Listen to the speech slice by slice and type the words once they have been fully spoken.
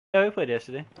Yeah, we played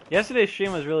yesterday. Yesterday's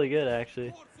stream was really good,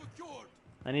 actually.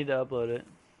 I need to upload it.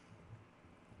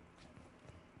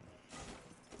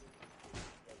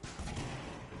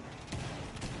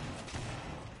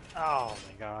 Oh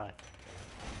my god.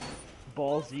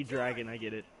 Ball Z Dragon, I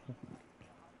get it.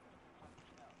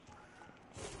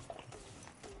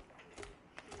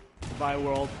 Bye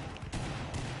world.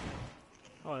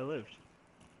 Oh, I lived.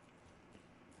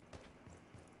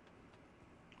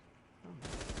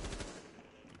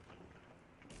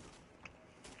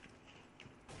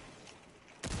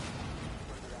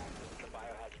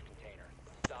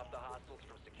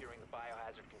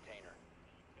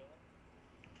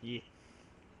 Yeah.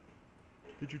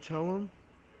 Did you tell him?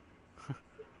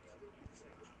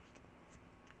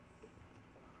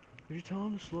 Did you tell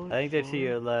him to slow it? I think they're to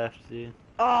your left, dude.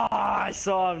 Oh, I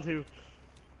saw him too.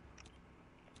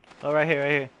 Oh, right here,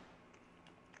 right here.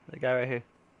 The guy right here.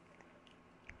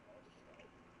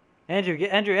 Andrew,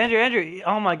 get Andrew!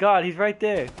 Oh my god, he's right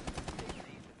there.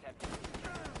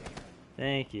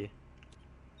 Thank you.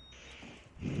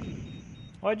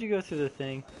 Why'd you go through the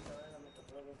thing?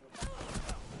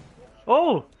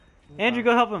 Oh! Andrew,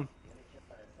 go help him.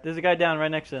 There's a guy down right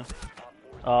next to him.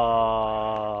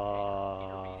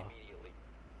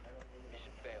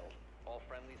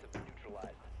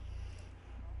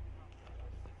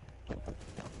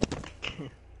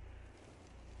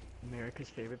 America's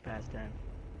favorite pastime.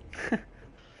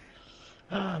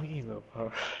 I'm getting a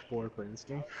little bored playing this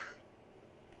game.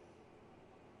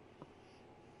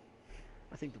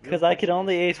 I think Because I could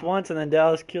only ace once and then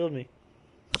Dallas killed me.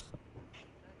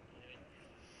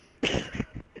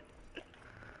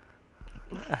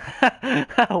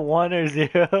 One or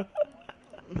zero.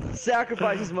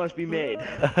 Sacrifices must be made.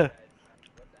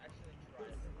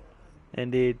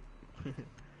 Indeed.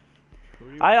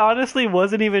 I honestly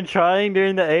wasn't even trying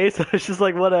during the ace. I was just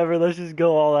like, whatever, let's just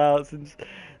go all out since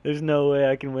there's no way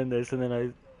I can win this. And then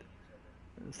I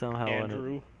somehow won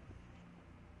it.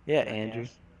 Yeah, Andrew.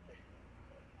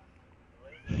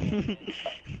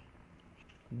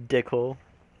 Dickhole.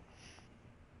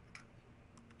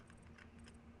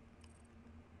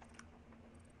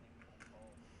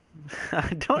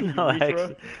 I don't know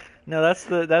actually. No, that's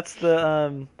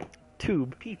the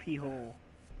tube. Pee hole.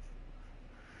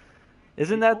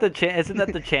 Isn't that the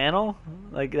channel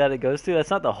like that it goes through? That's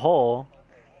not the hole.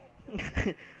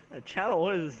 A channel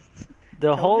is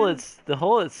the hole. The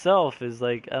hole itself is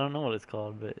like I don't know what it's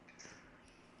called, but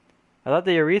I thought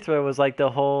the urethra was like the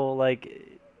whole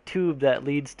like tube that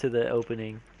leads to the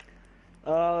opening.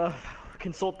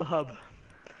 Consult the hub.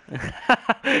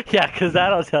 Yeah, because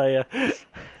that'll tell you.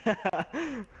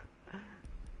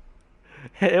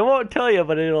 It won't tell you,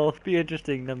 but it'll be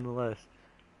interesting nonetheless.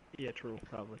 Yeah, true.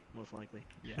 Probably, most likely.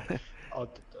 Yeah.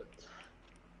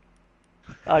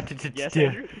 Yes,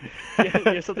 Andrew? You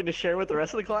have something to share with the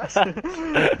rest of the class? I'm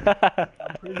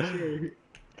pretty sure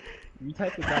you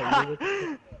type it out.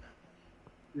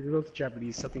 You go to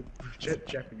Japanese, something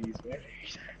Japanese, man.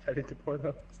 Type into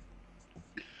Pornhub.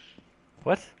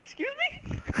 What? Excuse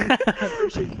me? I'm pretty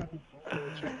sure you type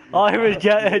All I heard was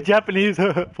Japanese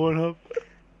Pornhub.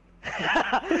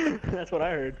 That's what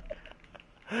I heard.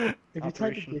 If you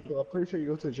type in Dickle, I'm pretty sure you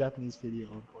go to a Japanese video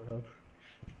on Pornhub.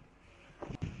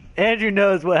 Andrew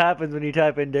knows what happens when you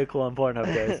type in Dickhole on Pornhub,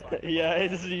 guys. Yeah,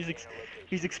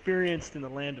 he's experienced in the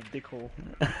land of Dickhole.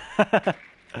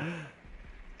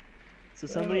 So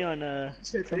somebody on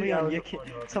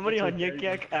Yik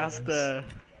Yak asked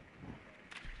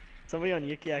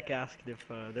if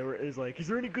there were is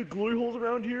there any good glory holes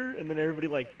around here? And then everybody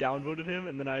like downvoted him,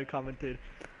 and then I commented,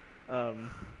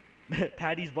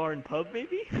 Patty's Bar and Pub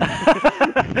maybe.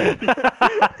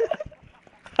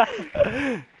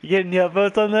 You getting the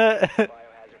upvotes on that?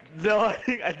 No,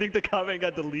 I think the comment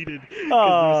got deleted because there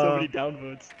were so many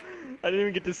downvotes. I didn't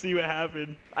even get to see what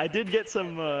happened. I did get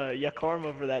some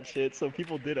karma for that shit, so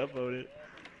people did upvote it.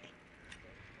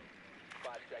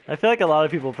 I feel like a lot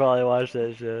of people probably watched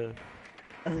that show.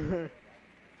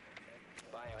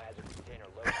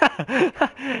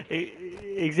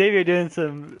 Xavier doing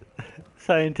some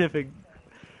scientific.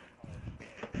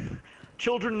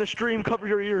 Children in the stream, cover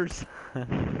your ears.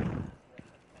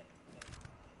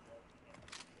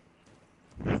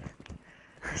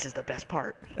 This is the best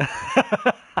part.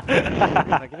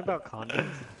 Talking about condoms?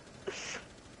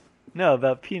 No,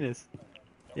 about penis.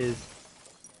 Is.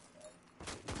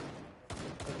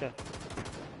 Okay.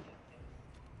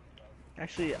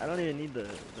 Actually, I don't even need the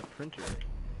printer.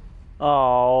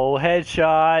 Oh,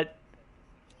 headshot.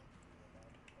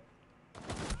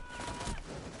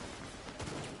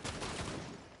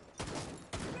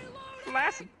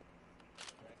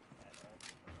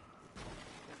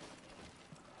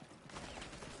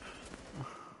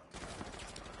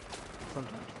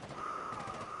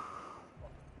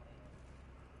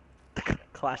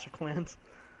 Clash of Clans.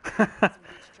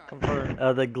 Confirmed.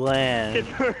 The gland.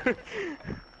 Confirmed.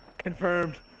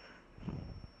 Confirmed.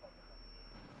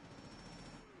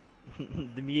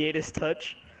 The Miatus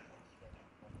touch.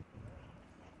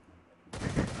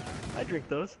 I drink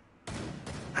those.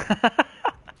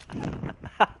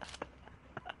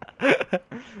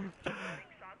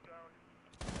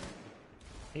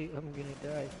 Hey, I'm gonna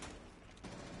die.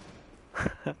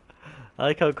 I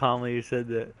like how calmly you said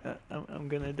that. I'm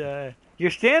gonna die. You're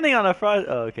standing on a front.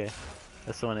 Oh, okay.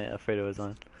 That's the one Alfredo was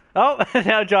on. Oh,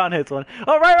 now John hits one.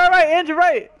 Oh, right, Andrew,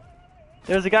 right.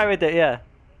 There's a guy right there. Yeah.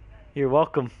 You're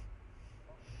welcome.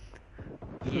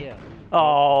 Yeah.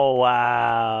 Oh,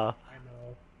 wow. I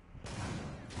know.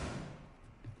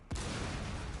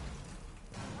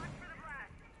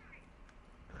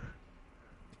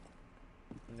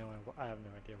 No, I have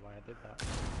no idea why I did that.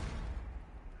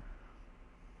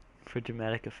 For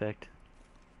dramatic effect.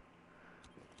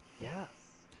 Yes.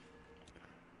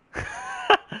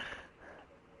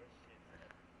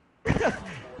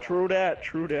 True that,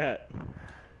 true that.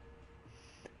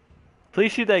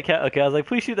 Please shoot that cap. Okay, I was like,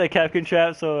 please shoot that Capcan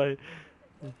trap so I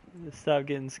stop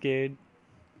getting scared.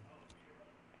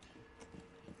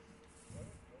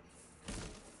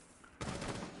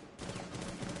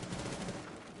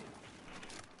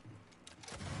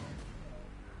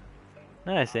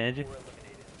 Nice, Angie.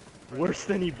 Worse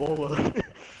than Ebola.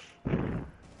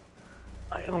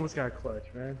 I almost got a clutch,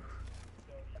 man.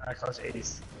 I clutch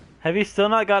ace. Have you still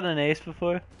not gotten an ace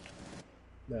before?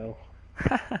 No.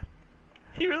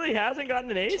 He really hasn't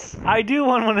gotten an ace? I do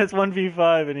one when it's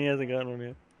 1v5 and he hasn't gotten one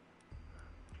yet.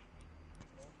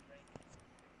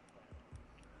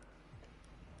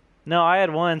 No, I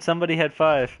had one. Somebody had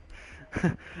 5.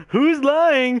 Who's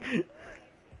lying?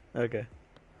 Okay.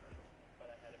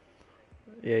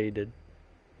 Yeah, you did.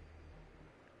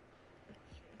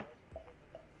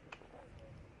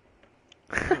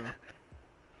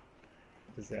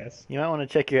 His ass. You might want to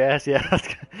check your ass, yeah.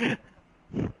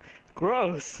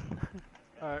 Gross.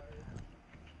 Alright.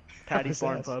 Patty's His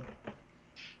Barn ass. Pub.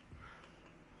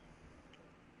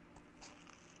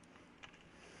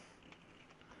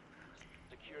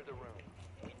 Secure the room.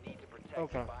 We need to protect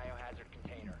Okay. the biohazard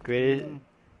container.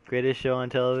 Greatest show on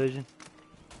television?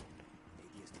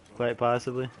 Quite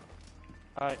possibly.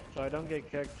 Alright, so I don't get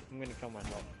kicked, I'm gonna kill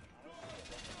myself.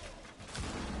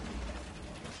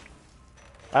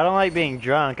 I don't like being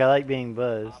drunk, I like being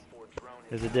buzzed. Op 4 drone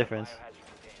There's a has difference. biohazard container.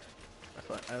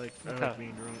 I like Okay.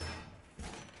 being drunk.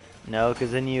 No,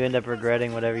 because then you end up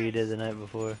regretting whatever you did the night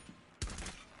before.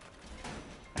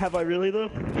 Have I really though?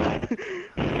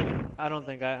 I don't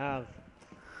think I have.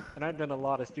 And I've done a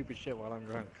lot of stupid shit while I'm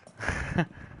drunk. 10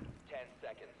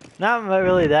 seconds. Not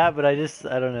really that, but I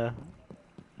don't know.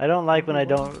 I don't like when I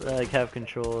don't like have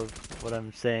control of what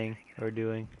I'm saying or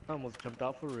doing. I almost jumped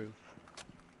off a roof.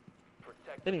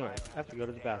 Protect the Anyway, I have to go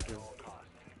to the bathroom. at all costs.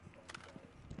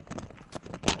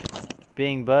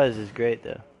 Being buzzed is great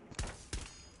though.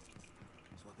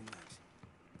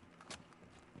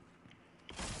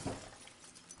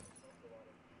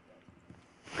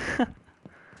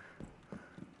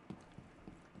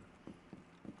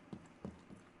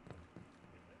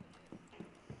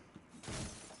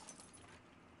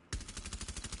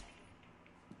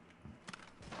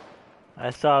 I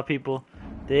saw people.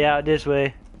 They out this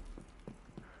way.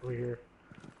 Over here.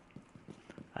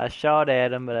 I shot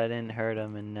at him, but I didn't hurt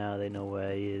him, and now they know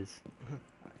where he is.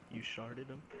 You sharded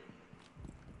him?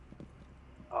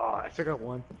 Oh, I forgot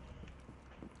one.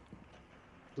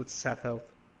 Let's half health.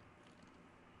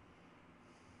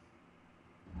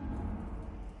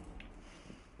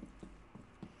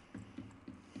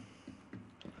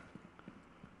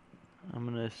 I'm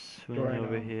gonna swing Right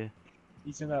over on. here.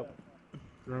 He's in that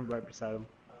room right beside him.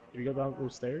 If you go down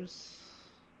those stairs,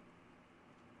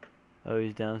 Oh,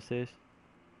 he's downstairs?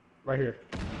 right here.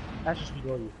 That's just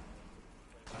below you.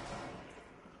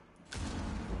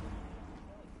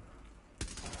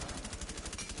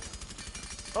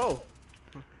 Oh!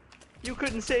 You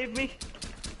couldn't save me?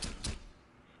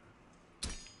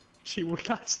 She would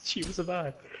not. She was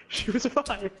alive. She was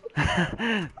alive.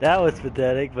 That was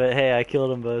pathetic, but hey, I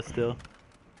killed them both still.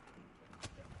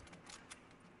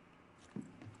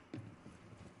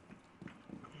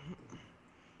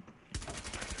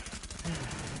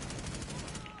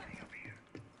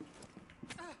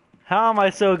 How am I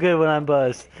so good when I'm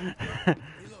buzzed?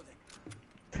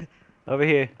 Over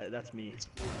here. That's me.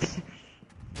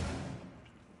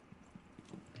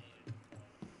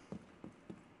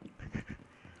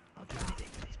 I'll do anything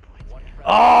for these points.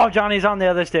 Oh, Johnny's on the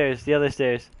other stairs. The other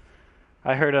stairs.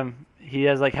 I heard him. He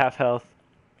has like half health.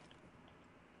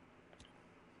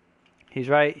 He's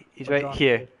right. He's right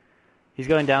here. He's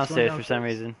going downstairs for downstairs. some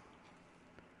reason.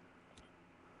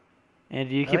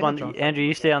 Andrew, you I keep like on. it, John. Andrew,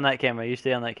 you stay on that camera. You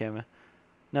stay on that camera.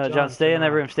 No, John, John, stay in turn that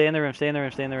around. room. Stay in the room. Stay in the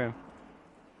room. Stay in the room. Stay in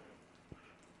the room.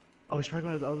 Oh, he's probably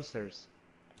going to the other stairs.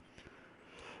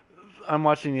 I'm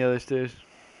watching the other stairs.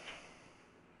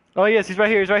 Oh yes, he's right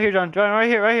here. He's right here, John. John, right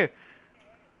here. Right here.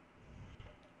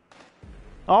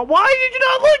 Oh, why did you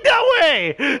not look that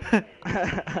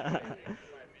way?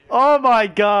 Oh my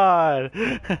God!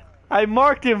 I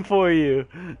marked him for you.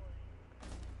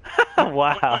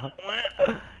 Wow.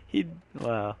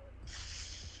 Wow.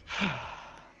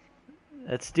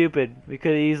 That's stupid. We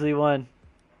could have easily won.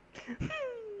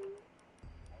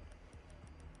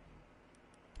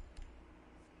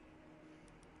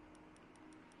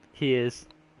 He is.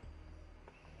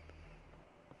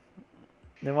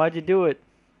 Then why'd you do it?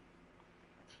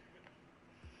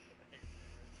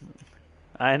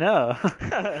 I know.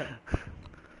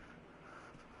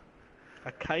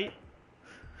 A kite?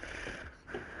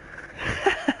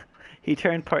 He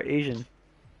turned part Asian.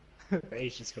 The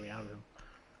Asian's coming out of him.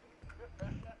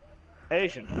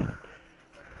 Asian.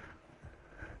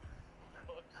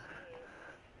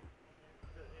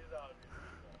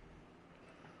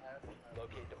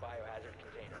 Locate the biohazard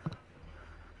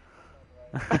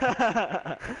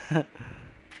container.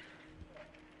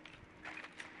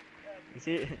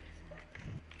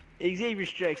 Xavier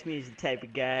strikes me as the type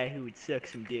of guy who would suck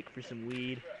some dick for some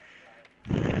weed.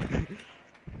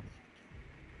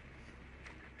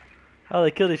 Oh,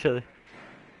 they killed each other.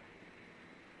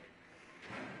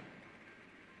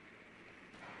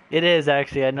 It is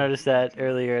actually. I noticed that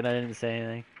earlier and I didn't say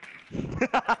anything.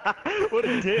 What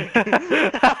a dick. 10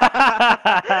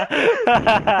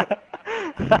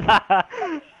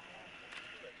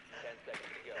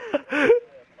 seconds to go.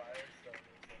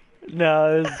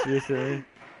 No, it was recently.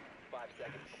 5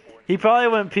 seconds before He probably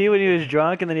went pee when he was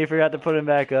drunk and then he forgot to put him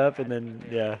back up and then,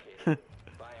 yeah.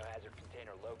 biohazard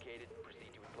container located.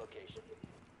 Proceed to its location.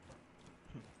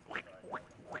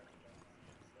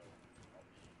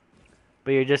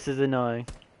 But you're just as annoying.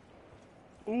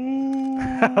 Ooh.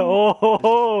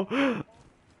 Oh!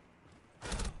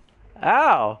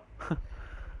 Ow!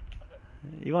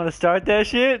 You want to start that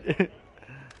shit?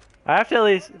 I have to at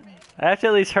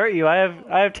least hurt you. I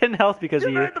have 10 health because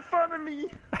of You're you. right in front of me.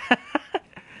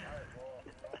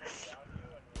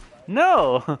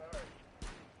 No.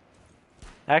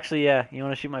 Actually, yeah. You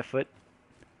want to shoot my foot?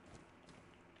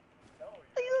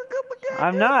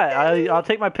 I'm not. I'll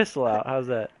take my pistol out. How's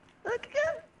that?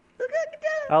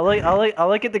 I'll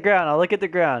look at the ground. I'll look at the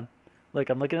ground. Look,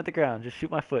 I'm looking at the ground. Just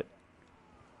shoot my foot.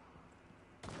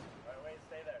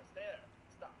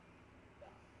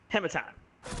 Hammer time.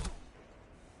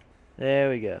 There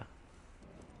we go.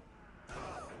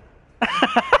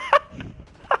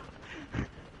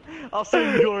 I'll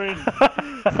save you, Dorian.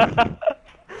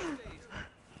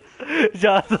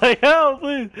 John's like, help,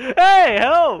 please. Hey,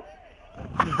 help!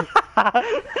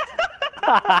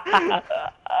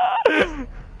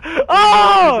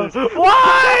 Oh!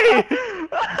 Why?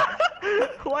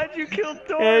 Why'd you kill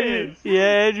Dorian?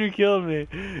 Andrew killed me.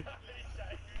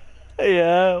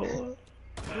 Yeah.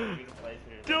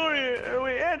 Dorian,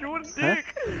 wait, Andrew, what a dick.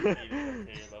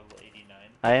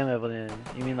 I am level 9.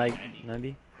 You mean like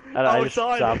 90? I Oh, just it's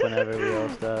on. stop whenever we all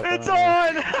stop. It's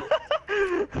I don't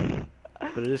know. on!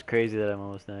 But it is crazy that I'm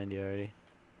almost 90 already.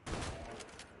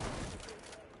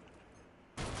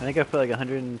 I think I've put like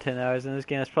 110 hours in this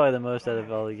game. That's probably the most out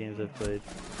of all the games I've played.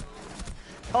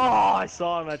 Oh, I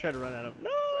saw him. I tried to run at him. No,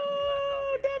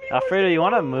 damn you. Alfredo, you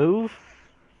want to move?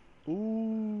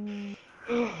 Ooh.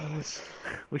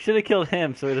 We should have killed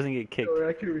him so he doesn't get kicked.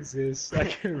 I can resist. I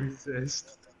can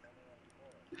resist.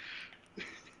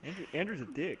 Andrew's a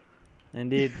dick.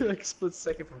 Indeed. Like a split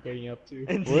second from getting up too.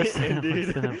 Worse than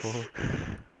Indeed.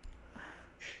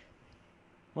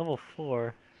 Level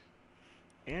 4.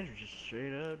 Andrew's just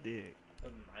straight up dick.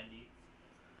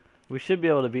 We should be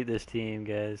able to beat this team,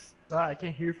 guys. I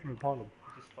can't hear from upon him.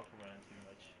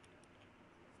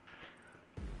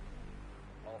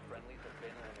 All friendlies have been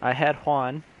eliminated. I had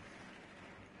Juan.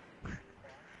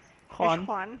 Juan.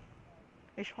 Juan.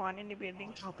 Is Juan in the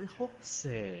building?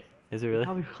 Jose. Is it really?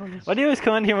 Why do you always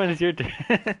come in here when it's your turn?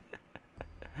 Because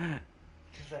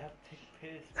I have to take a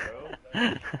piss, bro.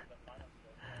 I'm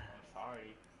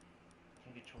sorry.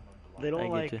 Can't control my blood. They don't I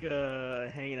like get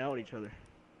hanging out with each other.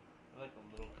 I'm like a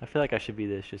little. I feel like I should be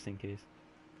this just in case.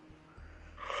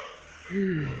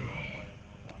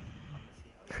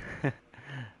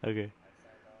 Okay.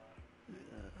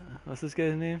 What's this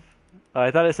guy's name? Oh,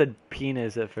 I thought it said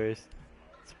penis at first.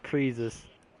 It's Prezus.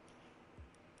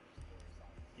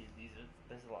 These are,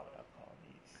 there's a lot of alcohol in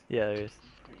these. Yeah, there is.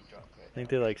 Pretty drunk right I think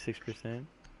they're like 6%. They're 9%.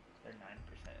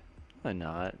 They're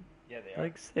not. Yeah, they are.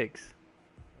 Like 6.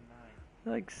 9.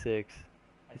 They're like 6.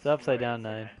 I It's upside swear down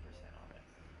it said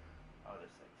 9. 9% on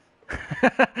it. Oh,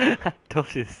 there's 6. I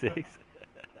told you 6.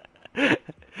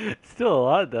 Still a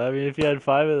lot though. I mean, if you had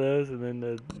 5 of those and then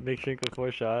the big shrink with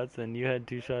 4 shots, and you had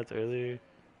 2 shots earlier.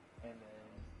 And then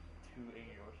 2 8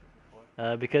 yours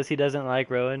before. Because he doesn't like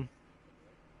Rowan.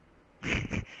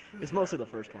 It's mostly the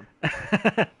first one.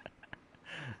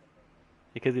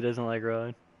 Because he doesn't like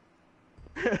Rowan.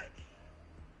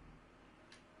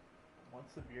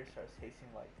 Once the beer starts tasting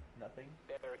like nothing,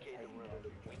 Barricade that's the how you room. know.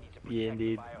 We need to protect Yeah, the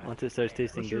indeed. biohazard Once it starts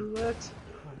tasting What's your good. roulette?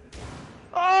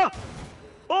 Oh!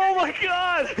 Oh my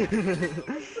god!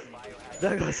 biohazard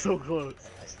That got so close.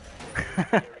 area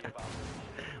of operation.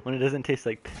 When it doesn't taste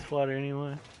like piss water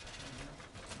anymore.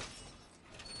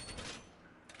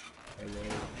 Hello.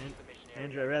 Mission area.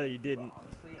 Andrew, I'd rather you didn't.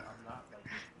 Honestly, I'm not like.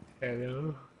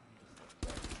 Hello.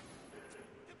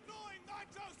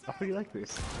 How do you like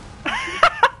this?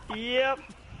 Yep.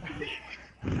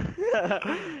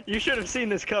 You should have seen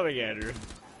this coming, Andrew.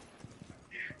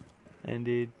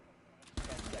 Indeed. 10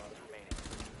 seconds remaining.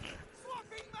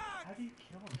 How do you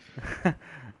kill him?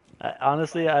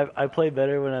 Honestly, I play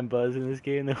better when I'm buzzed in this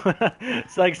game than when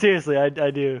it's like, seriously, I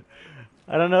do.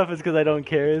 I don't know if it's because I don't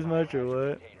care as much or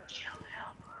what. Container.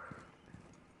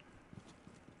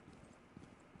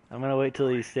 I'm gonna wait till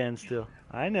he stands still.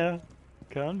 I know.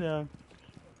 Calm down.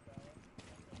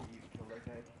 You kill that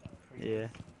guy? Yeah.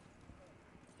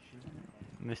 Shoot him.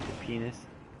 Mr. Penis.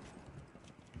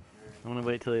 I'm gonna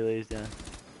wait till he lays down.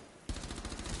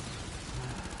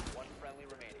 One friendly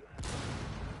remaining.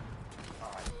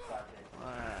 Alright, got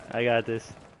this. I got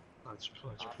this. Punch,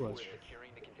 punch, Op 4 punch. is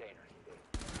securing the container.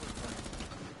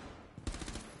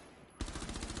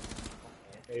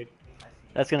 Hey,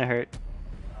 That's gonna hurt.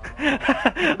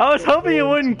 I was hoping it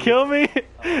wouldn't kill me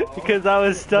because I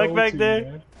was stuck roll back to, there.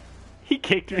 man. He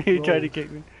kicked me. He tried to kick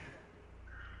me.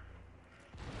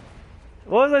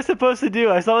 What was I supposed to do?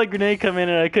 I saw the grenade come in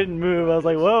and I couldn't move. I was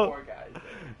like, whoa. 4 guys there.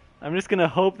 I'm just gonna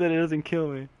hope that it doesn't kill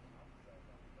me.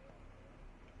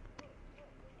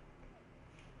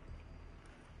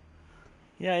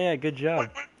 Yeah, good job.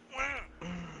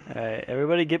 Alright,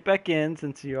 everybody get back in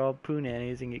since you're all poo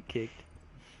nannies and get kicked.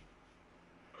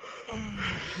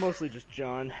 Mostly just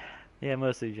John. Yeah,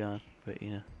 mostly John, but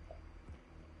you know.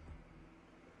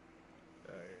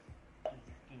 Are you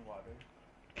drinking water?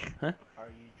 Huh? Are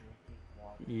you drinking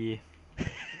water? Yeah.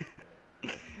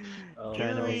 Oh,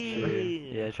 Trying to make sure.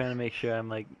 Really? Yeah, trying to make sure I'm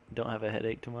like don't have a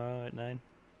headache tomorrow at 9.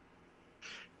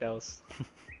 That was.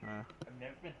 I've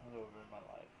never been hungover in my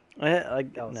life.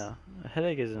 Like Else. no, a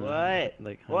headache isn't What?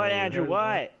 like What, hungover. Andrew?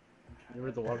 What?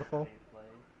 Remember the waterfall?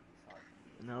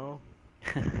 No.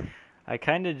 I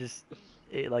kind of just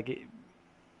I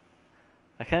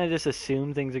kind of just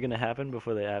assume things are gonna happen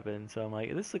before they happen. So I'm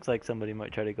like, this looks like somebody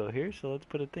might try to go here, so let's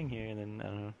put a thing here, and then I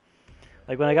don't know.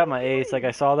 Like when I got my ace, like I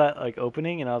saw that like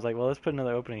opening, and I was like, well, let's put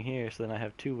another opening here, so then I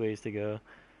have 2 ways to go.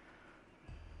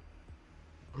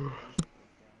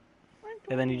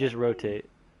 And then you just rotate.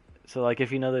 So like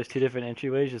if you know there's 2 different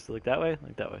entryways, just look that way,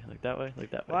 like that way, like that way,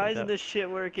 like that way. Why like isn't that. this shit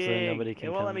working? nobody can It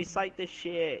won't come let me in. sight this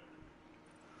shit.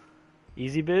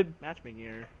 Easy bib? Matchmaking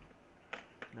error.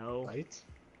 No. Right?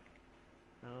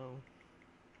 No.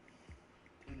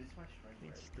 Dude, this is my strength.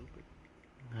 It's Right? stupid.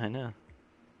 I know.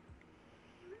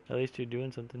 At least you're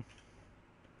doing something.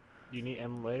 Do you need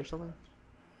MLA or something?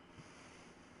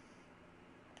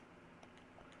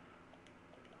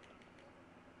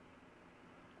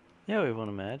 Yeah, we've won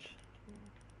a match.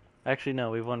 Actually,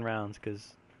 no, we've won rounds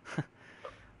because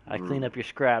I clean up your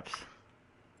scraps.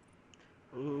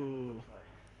 Ooh.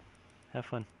 Have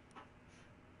fun.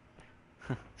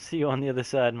 See you on the other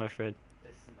side, my friend.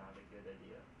 This is not a good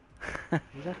idea.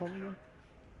 Who's that calling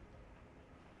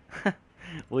again?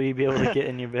 Will you be able to get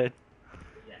in your bed?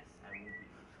 Yes, I will be.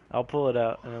 I'll pull it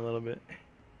out in a little bit.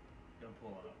 Don't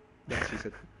pull it up. Yes, she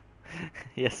said.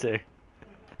 Yes, sir.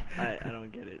 I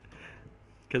don't get it.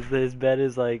 Because his bed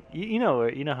is like you know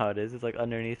how it is. It's like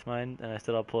underneath mine, and I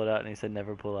said I'll pull it out, and he said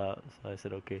never pull out. So I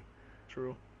said okay.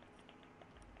 True.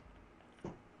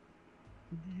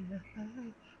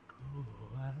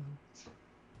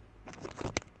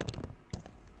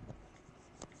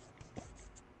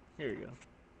 Here you go.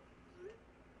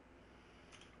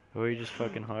 Or you just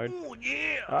fucking hard. Oh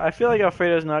yeah. I feel like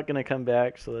Alfredo's not gonna come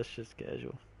back, so let's just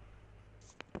casual.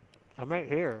 I'm right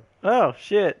here. Oh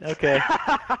shit. Okay.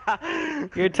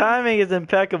 Your timing is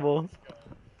impeccable.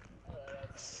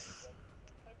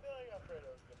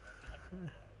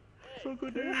 So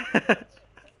good, dude.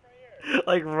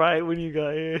 Like right when you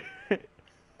got here.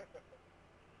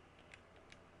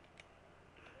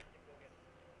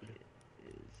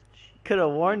 could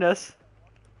have warned us.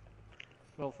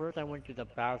 Well, first I went to the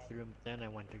bathroom, then I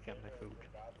went to get my food.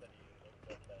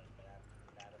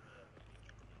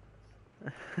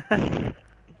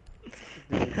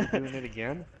 Is he doing it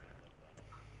again?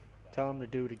 Tell him to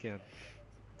do it again.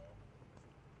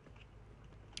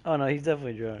 Oh no, he's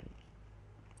definitely drunk.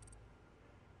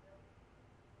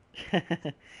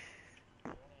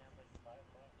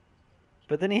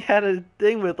 But then he had a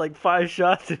thing with like 5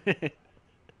 shots in it.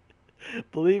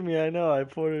 Believe me, I know. I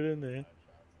poured it in there.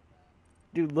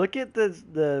 Dude, look at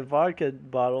the vodka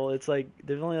bottle. It's like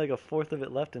there's only like a fourth of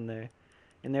it left in there,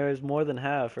 and there was more than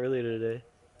half earlier today.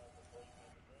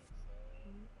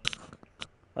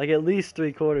 Like at least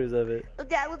 3/4 of it.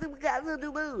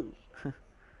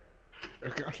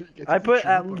 I put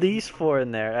at least 4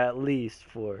 in there. At least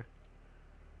 4.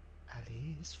 At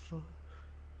least 4.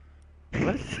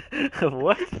 What?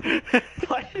 What?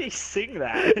 Why did he sing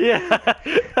that? Yeah.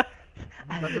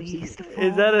 At least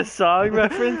Is that a song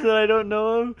reference that I don't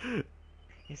know of?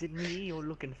 Is it me you're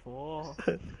looking for?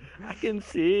 I can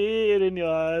see it in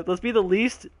your eyes. Let's be the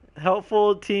least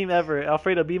helpful team ever.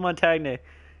 Alfredo, be Montagne.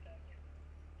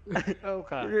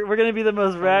 Okay. We're gonna be the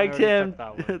most I already ragtag, took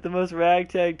that one. the most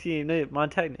ragtag team. No,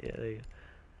 Montagne. Yeah, there you go.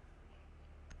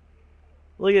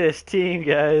 Look at this team,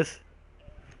 guys.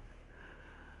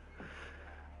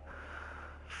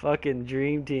 Fucking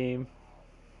dream team.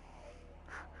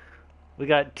 We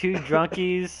got 2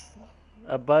 drunkies,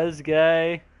 a buzz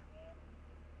guy.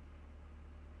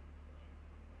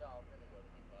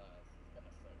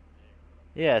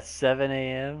 Yeah, 7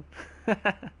 a.m.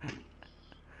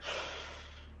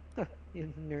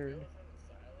 You nerd.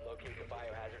 Locate the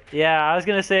biohazard. Yeah, I was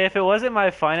gonna say if it wasn't my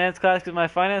finance class, because my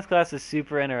finance class is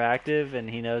super interactive and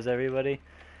he knows everybody.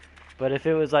 But if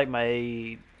it was like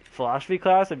my philosophy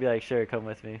class, I'd be like, sure, come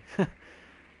with me. I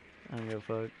don't give a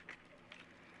fuck.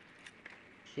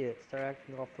 Shit, start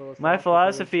acting all philosophical. My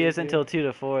philosophy and isn't shit, until 2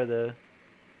 to 4 though.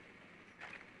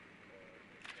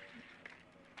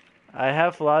 I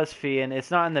have philosophy and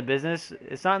it's not in the business.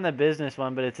 It's not in the business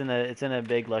one, but it's in a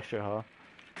big lecture hall.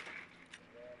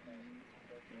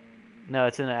 No,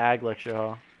 it's in an ag lecture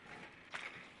hall.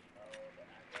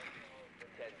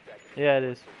 10 seconds. Yeah, it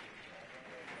is.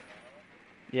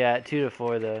 Yeah, at 2 to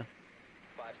 4 though.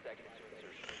 5 seconds to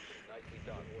insertion. Nicely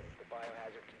done. The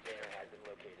biohazard container has been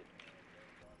located.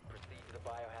 Proceed to the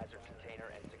biohazard container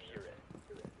and secure it.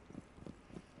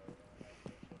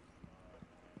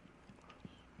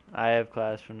 I have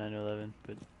class from 9 to 11,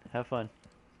 but have fun.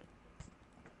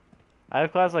 I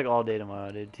have class like all day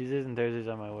tomorrow, dude. Tuesdays and Thursdays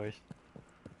are my worst.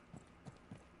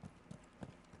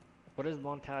 What does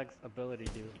Montag's ability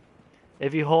do?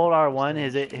 If you hold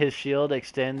R1, his shield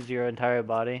extends your entire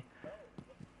body.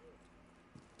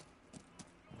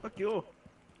 Fuck you.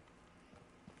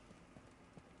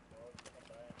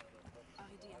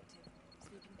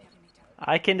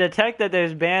 I can detect that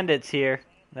there's bandits here.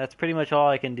 That's pretty much all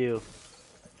I can do.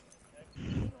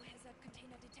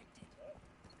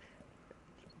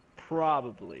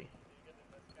 Probably.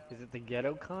 Is it the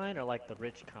ghetto kind or like the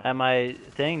rich kind? At my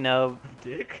thing, no.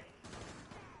 Dick?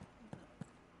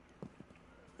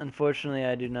 Unfortunately,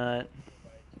 I do not.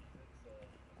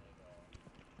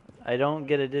 I don't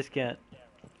get a discount.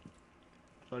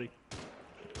 Sorry.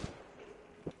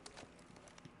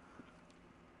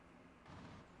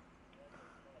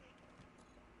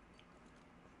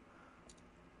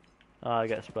 Oh, I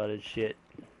got spotted. Shit.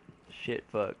 Shit,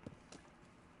 fuck.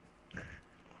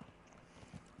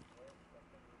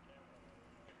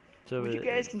 So Would you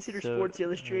guys consider Sports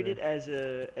Illustrated as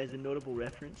a notable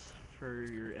reference for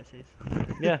your essays?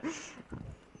 Yeah.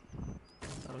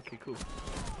 Okay, cool.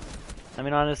 I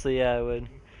mean, honestly, yeah, I would.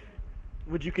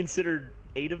 Would you consider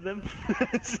 8 of them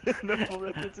as notable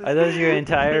references? Are those your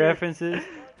entire references?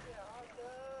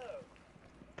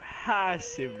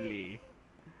 Possibly.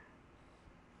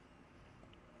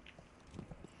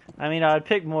 I mean, I would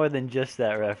pick more than just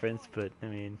that reference, but I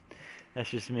mean, that's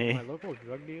just Would me. my local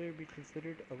drug dealer be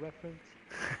considered a reference?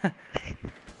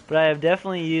 But I have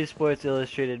definitely used Sports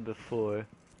Illustrated before.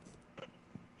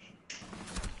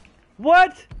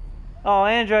 What? Oh,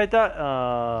 Andrew, I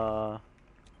thought.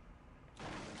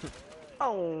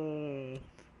 Oh.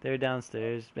 They're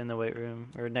downstairs in the weight room,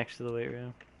 or next to the weight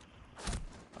room.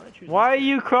 Why don't you Why are just-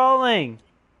 you crawling?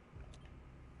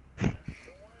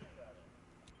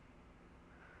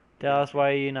 Dallas,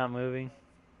 why are you not moving?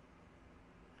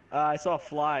 I saw a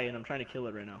fly and I'm trying to kill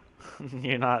it right now.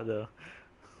 You're not, though.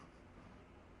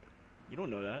 You don't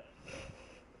know that.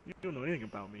 You don't know anything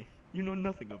about me. You know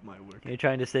nothing of my work. You're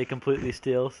trying to stay completely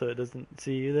still so it doesn't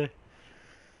see you there.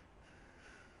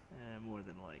 More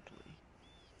than likely.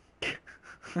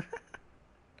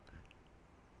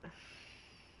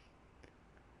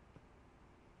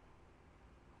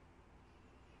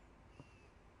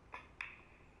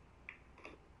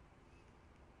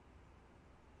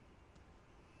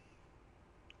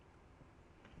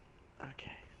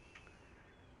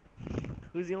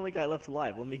 Who's the only guy left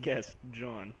alive? Let me guess.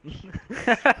 John.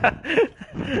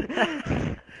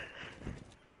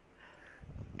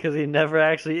 Because he never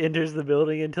actually enters the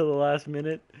building until the last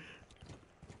minute.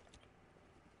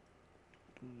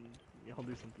 Yeah, I'll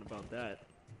do something about that.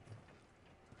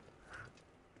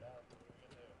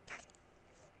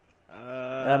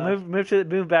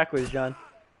 Move backwards, John.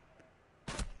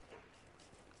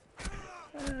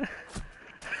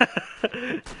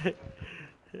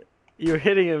 You're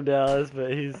hitting him, Dallas,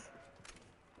 but he's.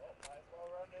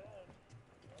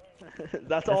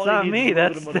 That's all. That's not he needs me.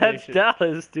 is a little bit of That's motivation.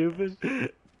 Dallas,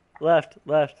 stupid. Left,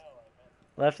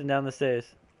 and down the stairs.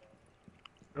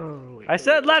 Oh, wait. I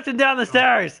said left and down the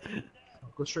stairs.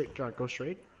 Go straight, John. Go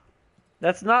straight.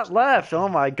 That's not left. Oh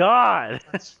my God.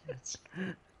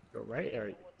 Go right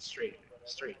or straight.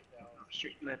 Straight. No,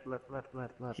 straight. Left.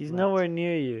 He's left. nowhere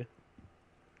near you.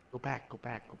 Go back.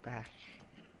 Back. Back.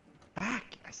 I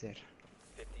said.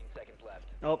 15 seconds left.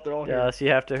 Oh, they're all here. Dallas, you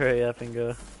have to hurry up and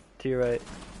go to your right.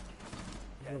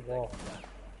 10 seconds left.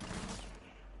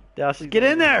 Dallas, get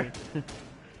in there.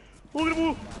 Look at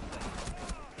him!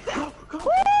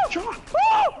 John.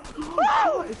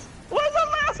 What's the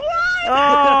last one?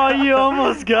 Oh, you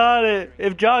almost got it.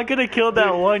 If John could have killed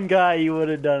that one guy, you would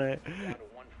have done it. Down to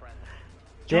one friendly.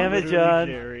 Damn it, Literally John.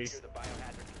 Jerry. Secure the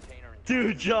biohazard container and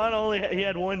Dude, John he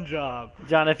had one job.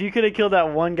 John, if you could have killed that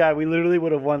one guy, we literally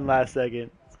would have won last second.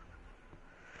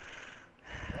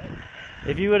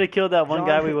 If you would have killed that one John-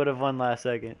 guy, we would have won last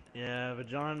second. Yeah, but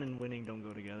John and winning don't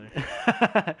go together.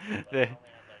 There.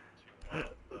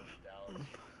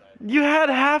 You had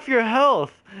half your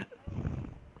health.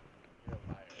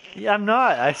 Yeah, I'm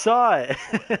not. I saw it.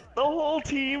 The whole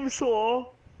team saw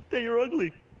that you're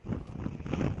ugly.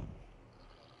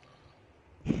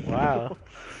 Wow.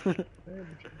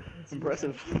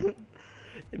 Impressive.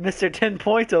 Mr. 10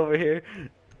 points over here.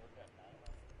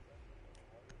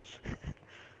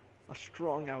 A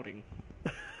strong outing.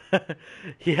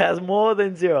 He has more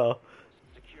than 0.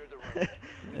 secure the room.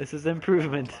 This is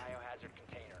improvement. Biohazard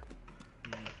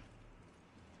container.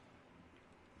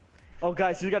 Oh,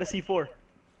 guys, who's got a C4?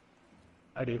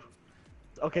 I do.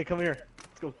 Okay, come here.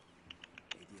 Let's go.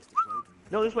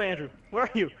 No, this way, Andrew. Where are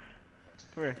you?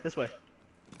 Come here, this way.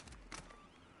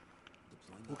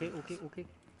 Okay.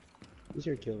 He's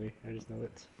gonna kill me. I just know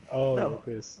it. Oh, No. look at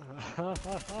this. Or drone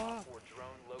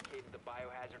located the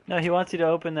biohazard. No, he wants you to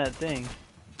open that thing.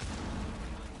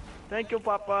 Thank you,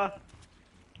 Papa.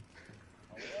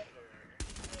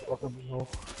 Welcome home.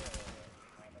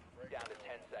 Down to 10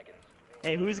 seconds.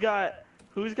 Hey, who's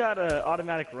got a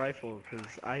automatic rifle? Cause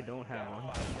I don't have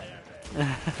one.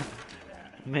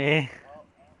 Me.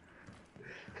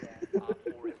 Op 4 has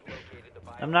located the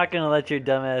biohazard. I'm not gonna let your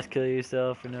dumbass kill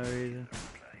yourself for no reason.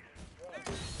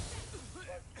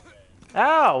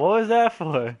 Ow! What was that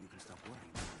for?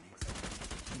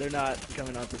 They're not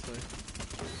coming out this way.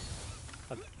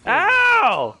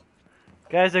 Ow!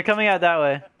 Guys, they're coming out that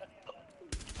way.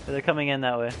 Or they're coming in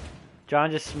that way. John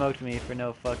just smoked me for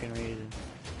no fucking reason.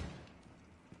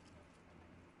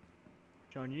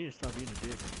 John, you need to stop being a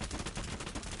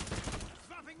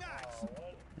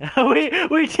dick.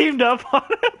 we teamed up on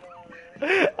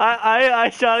him. I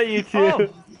shot at you too.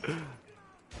 Oh.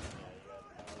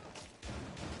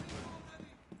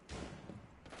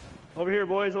 Over here,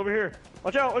 boys, over here.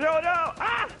 Watch out, watch out, watch out!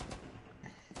 Ah!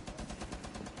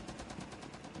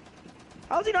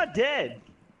 How's he not dead?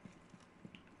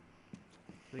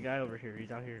 The guy over here,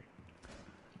 he's out here.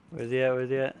 Where's he at? Where's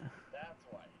he at?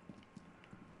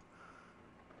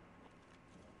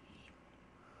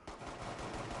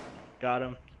 Got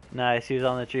him. Nice. He was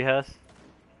on the treehouse.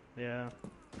 Yeah.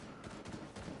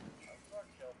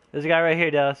 There's a guy right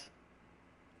here, Dallas.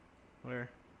 Where?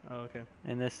 Oh, okay.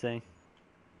 In this thing.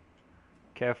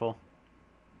 Careful.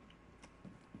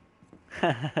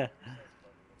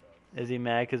 Is he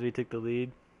mad because we took the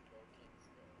lead?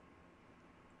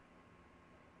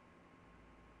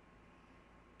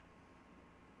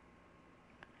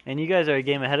 And you guys are a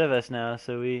game ahead of us now,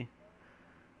 so we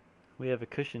have a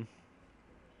cushion.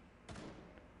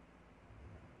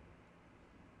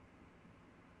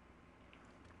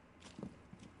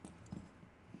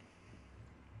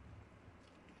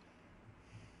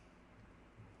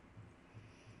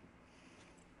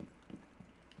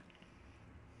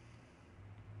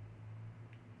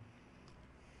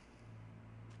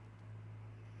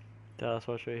 Dallas,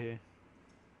 watch right here.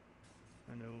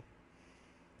 I know.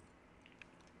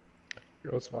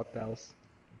 Your old spot, Dallas.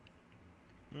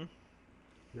 Hmm?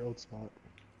 Your old spot.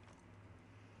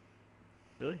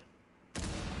 Really?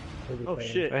 Where we Oh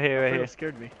playing. shit. Right here, right That here.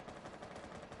 scared me.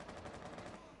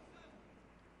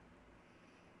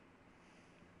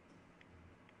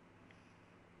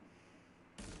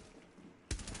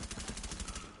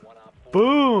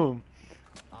 Boom!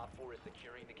 Op 4 is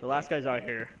securing the The last guy's out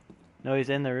here. No, he's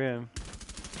in the room.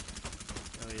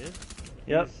 Oh, he is?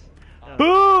 Yep. Oh.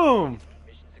 Boom!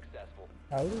 mission successful.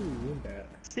 How do we win that?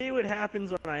 See what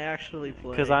happens when I actually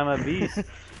play. Because I'm a beast.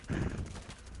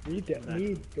 Me,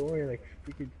 Dorian, like,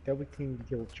 freaking double team to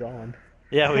kill John.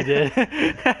 Yeah, we did.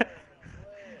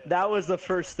 That was the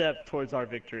first step towards our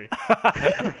victory.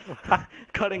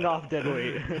 Cutting off dead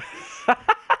weight.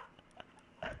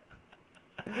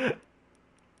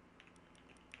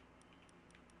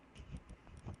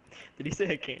 Did he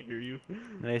say I can't hear you?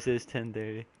 No, he says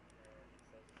 10:30.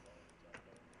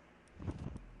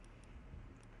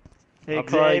 Hey, I'll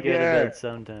probably go to Xavier. bed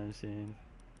sometime soon.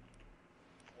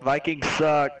 Vikings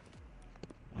suck.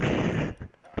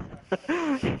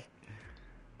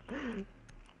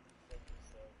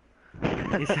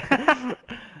 He's-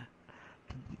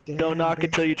 Don't knock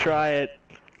it till you try it.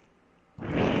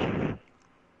 Do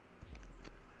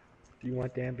you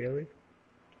want Dan Bailey?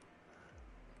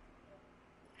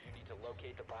 You need to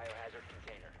locate the biohazard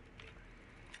container.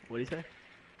 What do you say?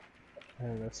 I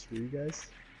don't know, screw you guys.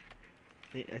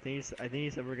 I think he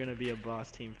said we're gonna be a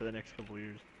boss team for the next couple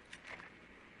years.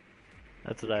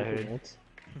 That's what I heard. Won't.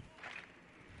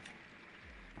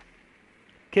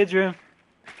 Kids room.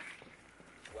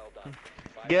 Well done.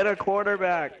 Get a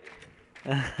quarterback.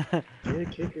 Get a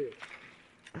kicker.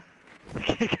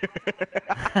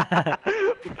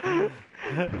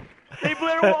 Hey,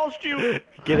 Blair Walsh, you.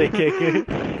 Get a kicker.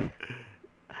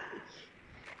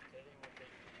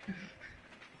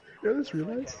 You know, I just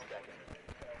realized.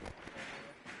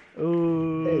 Hey,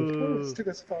 Ooh. this took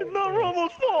us 5 It's not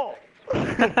Romo's fault.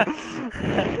 It's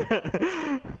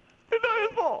not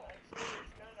his fault. The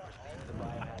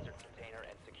biohazard container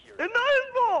and secure. It's not his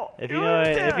fault. If you know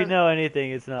understand?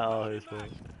 anything, it's not all his fault.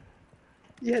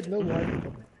 He had no line for a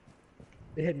couple.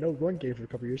 They had no run game for a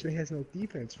couple years. They has no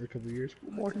defense for a couple years.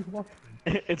 What more do you want?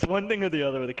 It's one thing or the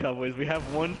other with the Cowboys. We have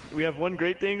one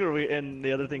great thing, and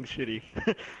the other thing's shitty.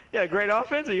 Yeah, great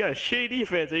offense, or you got a shitty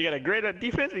defense. Or you got a great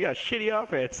defense, or you got a shitty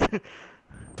offense.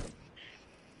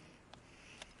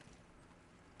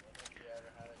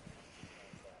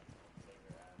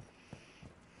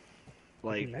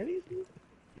 Like,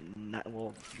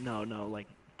 no, like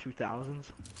 2000s,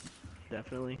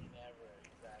 definitely.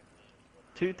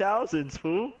 2000s,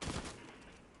 fool.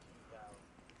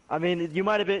 I mean, you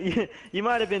might have been you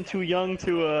might have been too young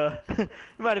to you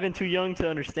might have been too young to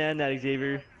understand that,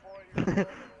 Xavier. I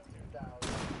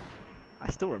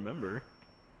still remember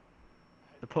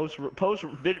the post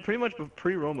pretty much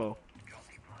pre-Romo.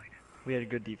 We had a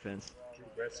good defense.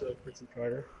 Wrestle, Quincy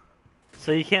Carter.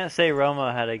 So you can't say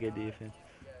Romo had a good defense.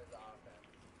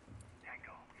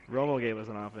 Romo gave us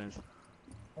an offense.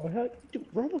 Oh hell, dude,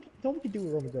 Romo, nobody can do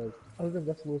what Romo does, other than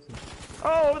Russell Wilson.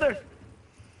 Oh, over there.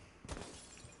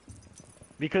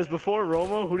 Because before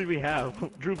Romo, who did we have?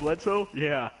 Drew Bledsoe?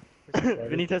 Yeah.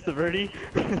 Vinny Testaverde?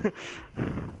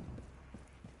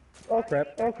 Oh crap!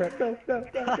 Oh crap! No! No!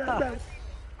 No! No! No!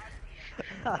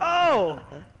 Oh!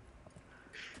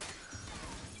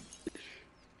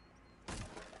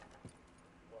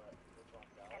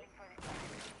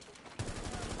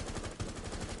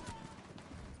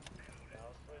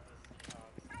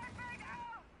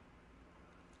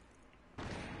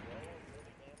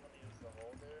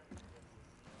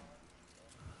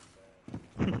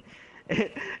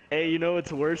 Hey, you know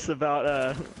what's worse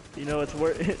about you know what's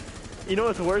worse you know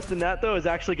what's worse than that though is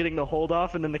actually getting the hold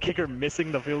off and then the kicker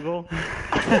missing the field goal. 20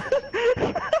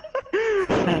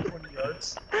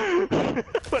 yards.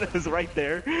 But it was right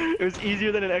there. It was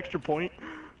easier than an extra point.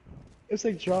 It's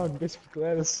like John, Bishop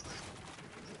Gladys.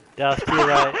 Dallas to your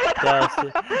right. Dallas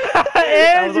to...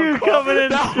 That was Andrew uncalled- coming in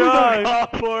that strong. Was uncalled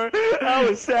for. That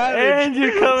was savage.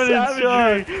 Andrew coming in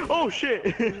Savagery. strong. Oh shit.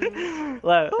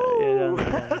 Left. Oh. Yeah, down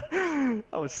there.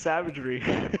 That was savagery.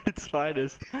 Its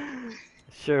finest.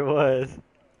 Sure was.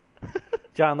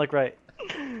 John, look right.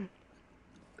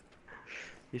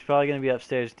 He's probably gonna be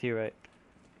upstairs to your right.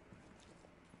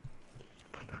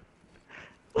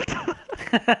 What the?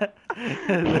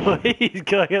 The way he's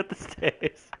going up the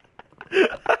stairs.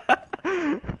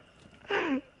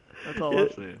 That's all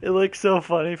I'm saying. It looks so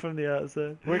funny from the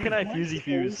outside. Where can I fusey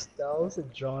fuse? Dallas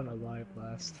and John alive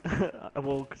last.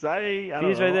 Well, cause I don't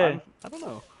Fuse know. right there. I don't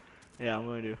know. Yeah, I'm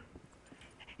going to.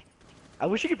 I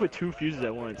wish you could put 2 fuses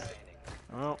at once.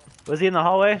 Oh, Was he in the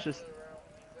hallway? it's just.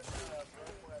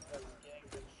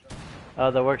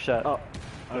 Oh, the workshop. Oh,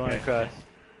 Going okay. across.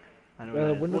 I know where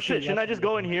that is. window Well, shit. to Shouldn't I left just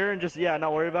go in here and just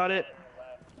not worry about it?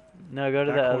 No, go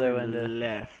to That the other corner window.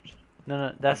 Left.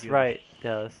 No, that's good. right,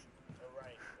 Dallas.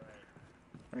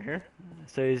 Right here.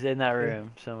 So he's in that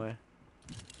room somewhere.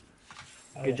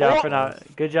 Good job for not.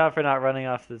 Good job for not running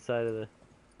off the side of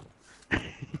the.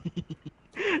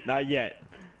 Not yet.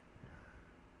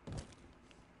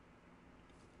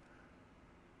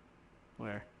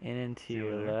 Where? In and to over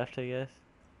your there. left, I guess.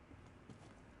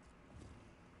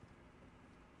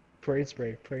 Pray and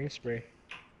spray. Pray and spray.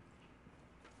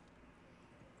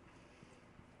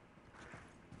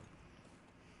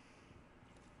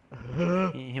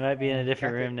 He might be in a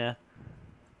different room now.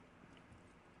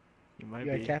 You might You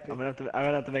gotta be. cap it. I'm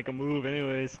gonna have to make a move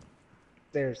anyways.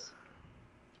 Stairs.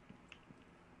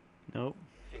 Nope.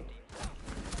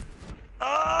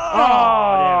 Oh,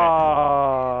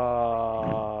 Oh!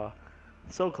 damn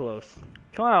it. So close.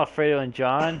 Come on, Alfredo and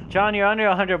John. John, you're under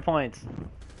 100 points.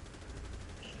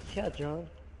 Yeah, John.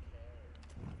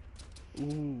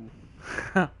 Ooh.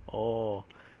 Oh.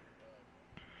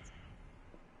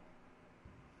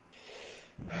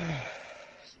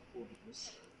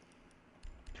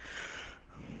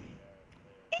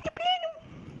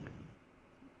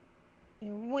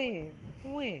 Win.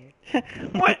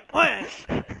 What?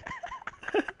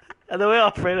 And the way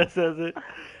Alfredo says it.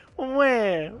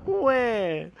 Where?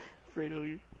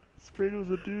 Fredo's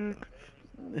a dude.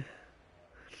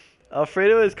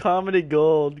 Alfredo is comedy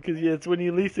gold because it's when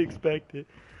you least expect it.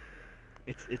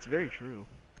 It's very true.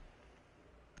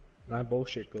 Not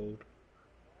bullshit gold.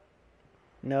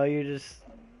 No, you're just.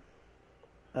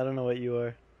 I don't know what you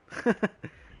are.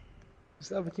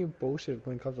 Stop making bullshit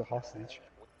when it comes to hostage.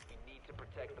 We need to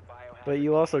protect the biohazard. But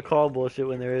you also call bullshit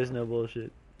when there is no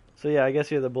bullshit. So yeah, I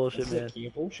guess you're the bullshit This is man. a key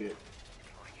of bullshit.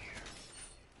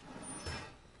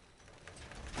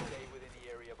 Stay within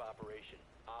the area of operation.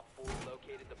 Op 4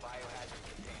 located the biohazard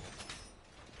container.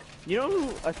 You know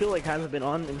who I feel like hasn't been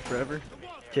on in forever?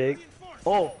 Jake.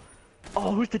 Oh,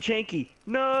 who's the Janky?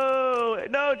 No,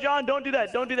 John, don't do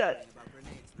that. Don't do that.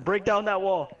 Break down that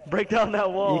wall. Break down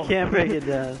that wall. You can't break it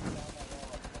down.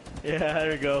 Yeah,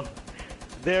 there we go.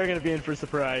 They're gonna be in for a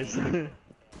surprise. 10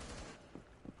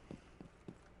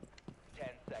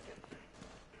 seconds.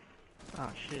 Oh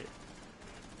shit.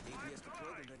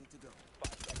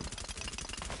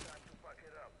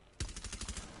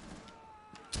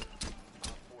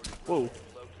 Whoa.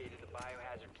 Located the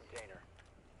biohazard container.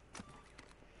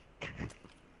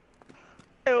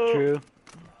 Ew. True.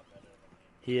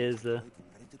 He is the.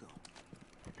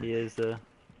 He is the.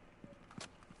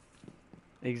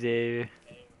 Xavier.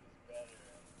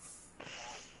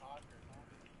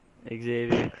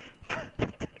 Xavier.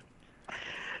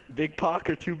 Big Pock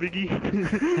or too biggie?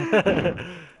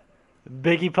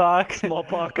 Biggie Pock. Small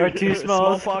Pock or too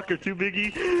small. Small Pock or too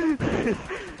biggie?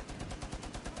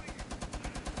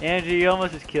 Andrew, you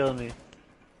almost just killed me.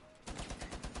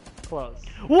 Close.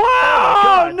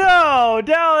 Wow! No,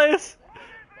 Dallas.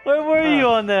 Where were you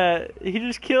on that? He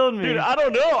just killed me. Dude, I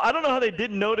don't know. I don't know how they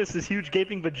didn't notice this huge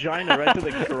gaping vagina right to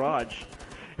the garage.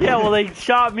 Yeah, well, they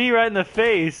shot me right in the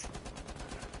face.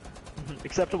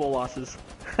 Acceptable losses.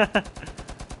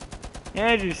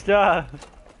 Andrew, stop.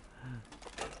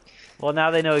 Well,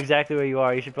 now they know exactly where you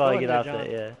are. You should probably Go get there, off John.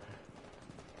 that, yeah.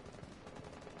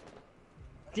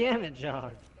 Damn it,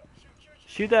 John.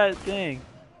 Shoot that thing.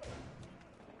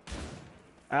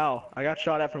 Ow! I got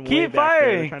shot at from way Keep back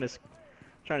there. firing! They're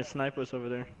trying to snipe us over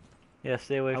there. Yeah,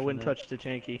 stay away I from wouldn't that. touch the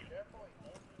Janky.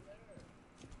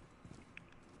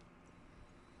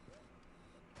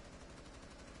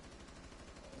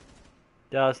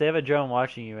 Dallas, they have a drone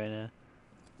watching you right now.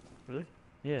 Really?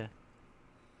 Yeah.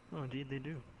 Oh, indeed they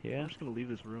do. Yeah? I'm just gonna leave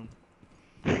this room.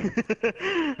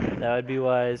 That would be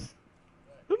wise.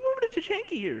 Who moved the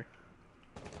Janky here?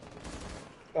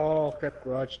 Oh, crap,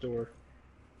 garage door.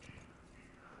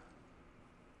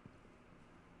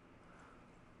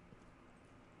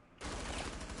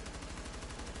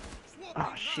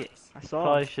 Oh shit! I saw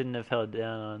Probably him. shouldn't have held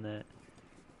down on that.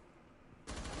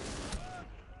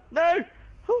 No!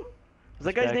 Whew. Is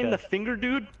that guy's Back name the up. Finger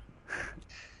Dude?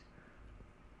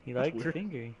 He That's likes weird.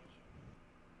 fingering.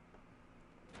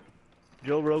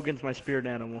 Joe Rogan's my spirit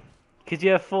animal. Cause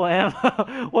you have full ammo.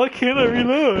 What can I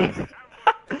reload?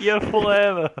 You have full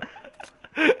ammo.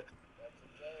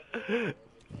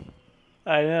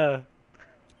 I know.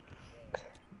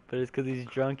 But it's cause he's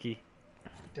drunky.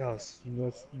 Yes, you know,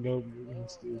 what you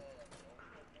must do.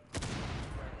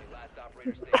 Friendly last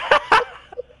operator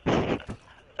standing.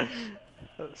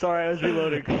 Sorry, I was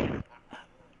reloading.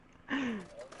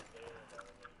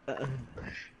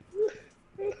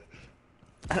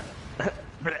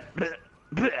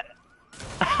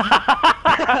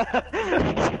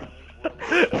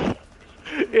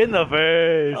 In the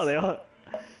face. Oh, they all.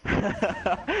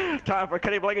 Time for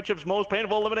Kenny Blankenship's most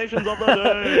painful eliminations of the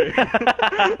day.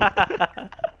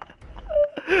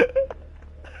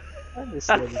 I miss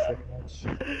everything.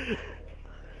 deathmatch.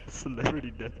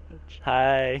 Celebrity deathmatch.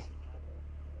 Hi.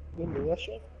 In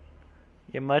Russia?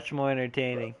 You're much more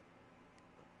entertaining.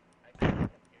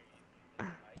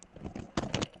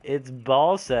 It's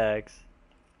ball sacks.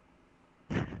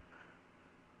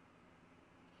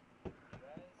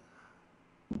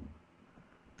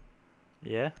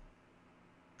 Yeah.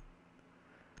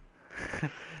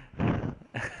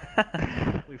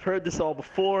 We've heard this all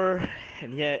before,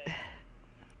 and yet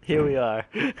Here we are.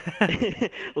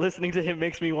 listening to him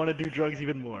makes me want to do drugs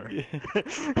even more.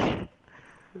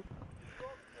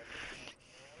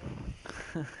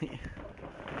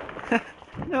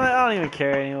 No, I don't even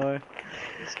care anymore.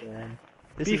 This man.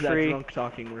 This Be is free. that drunk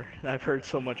talking where I've heard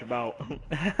so much about.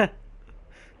 That I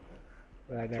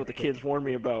That's never what the get kids warned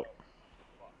me about.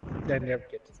 that I never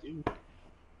get to do.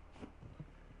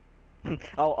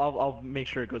 I'll make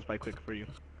sure it goes by quick for you.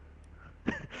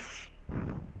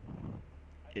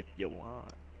 If you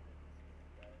want.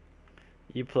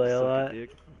 You play a Suck lot.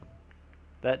 dick.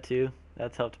 That too.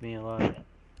 That's helped me a lot.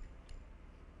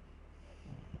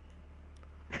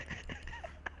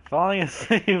 Falling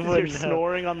asleep You're wouldn't help.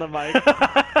 snoring on the mic.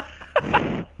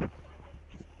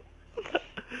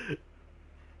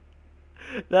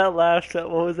 That laugh. What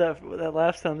was that? That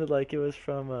laugh sounded like it was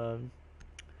from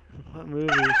what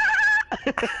movie?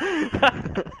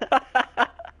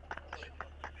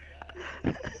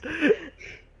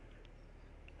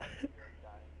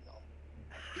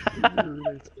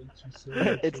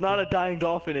 It's not a dying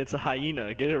dolphin, it's a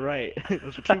hyena. Get it right.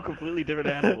 Those are two completely different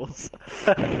animals.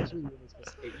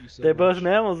 They're both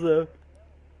mammals, though.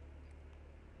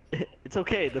 It's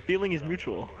okay, the feeling is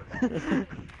mutual.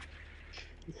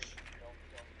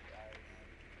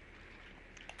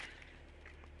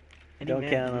 Any Don't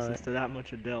man count who on listens it. to that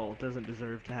much Adele doesn't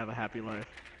deserve to have a happy life.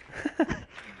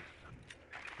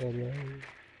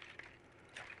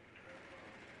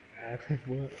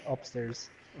 Upstairs.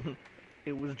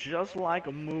 It was just like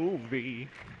a movie.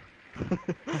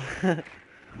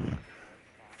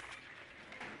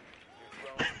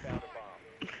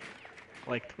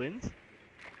 Like twins?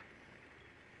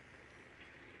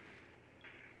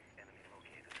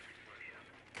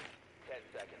 10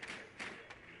 seconds.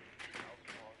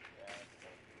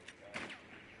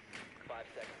 5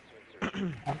 seconds to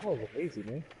insertion. I'm a little lazy,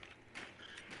 man.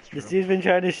 This dude's been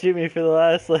trying to shoot me for the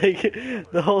last, like,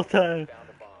 the whole time. Found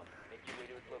a bomb. Make your way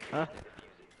to its location Huh?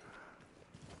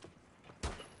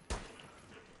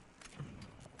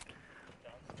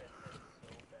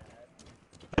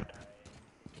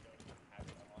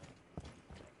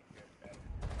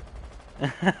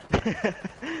 and defuse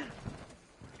it.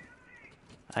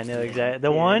 I know exactly.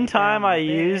 The one time I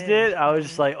used it, I was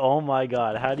just like, oh my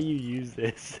god, how do you use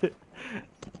this?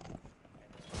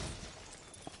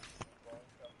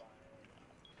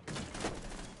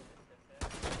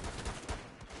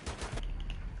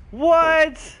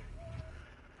 What?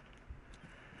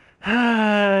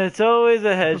 It's always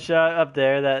a headshot up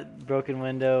there, that broken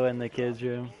window in the kids'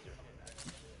 room.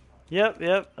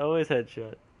 Yep, always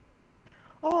headshot.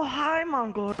 Oh, hi,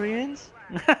 Mongolians!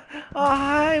 Oh,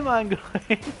 hi,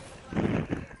 Mongolian.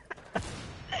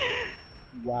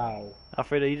 Wow.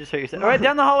 Alfredo, you just hurt yourself. Alright,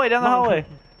 down the hallway, down the hallway.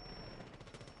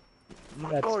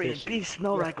 Mongolian fishy. beef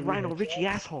smell Yes, like we Rhino have Richie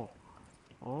that. asshole.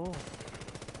 Oh.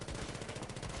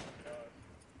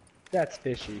 That's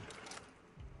fishy.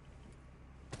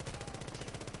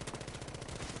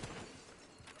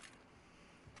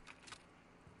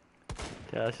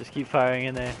 Yeah, let's just keep firing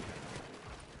in there.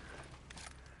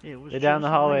 It was They're down the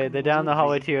just hallway. like a They're down the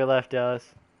hallway movie. to your left, Dallas.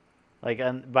 Like,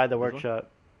 by the This one? workshop.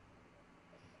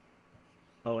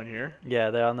 Oh, in here? Yeah,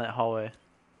 they're on that hallway.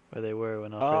 Where they were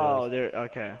when Oh, Alfredo was. there.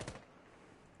 Okay.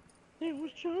 It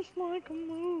was just like a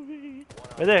movie.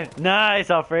 Right there. Nice,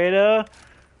 Alfredo!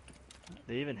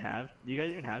 They even have? You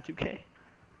guys even have 2K?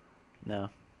 No.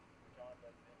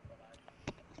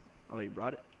 Oh, you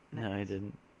brought it? No, he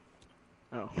didn't.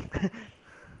 Oh.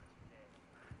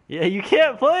 Yeah, you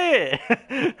can't play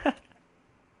it!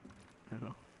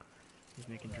 No. He's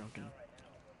making drunken.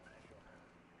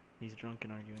 He's drunk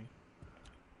and arguing.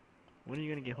 When are you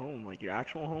gonna get home? Like your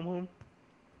actual home?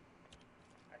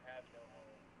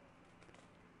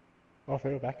 Oh,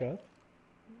 Pharaoh, back up.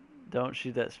 Don't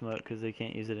shoot that smoke, because they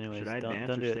can't use it anyways. Should I Don't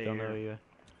advance or do it. stay Don't know here? where you are.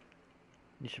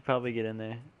 You should probably get in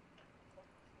there.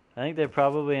 I think they're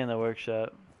probably in the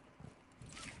workshop.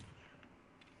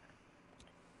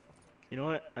 You know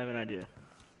what? I have an idea.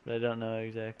 But I don't know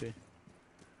exactly.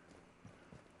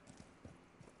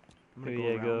 I'm gonna Maybe, go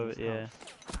yeah, around go this over- yeah. house.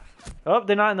 Oh,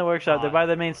 they're not in the workshop. They're God. by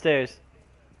the main stairs.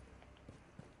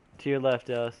 To your left,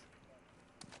 Dallas.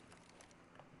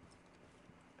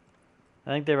 I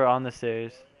think they were on the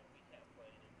stairs.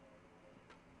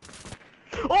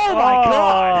 Oh my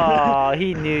god! Oh,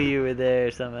 he knew you were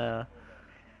there somehow.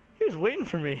 He was waiting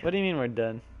for me. What do you mean we're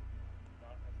done?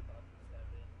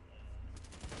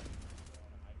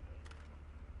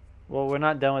 Well, we're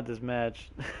not done with this match.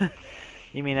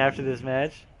 You mean after this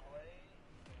match?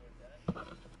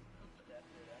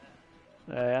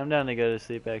 Alright, I'm down to go to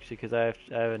sleep actually, because I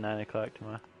have a 9 o'clock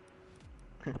tomorrow.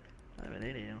 I have an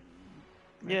 8 a.m.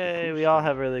 Yay, we all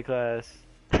have early class.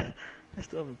 I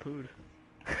still haven't pooed.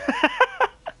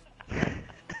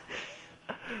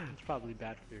 It's probably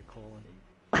bad for your colon.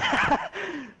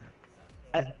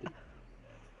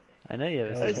 I know you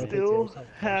have I I a sleep. still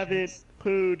haven't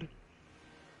pooed.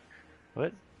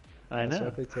 What? I So I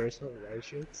know. play Terraform Riot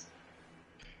Shits.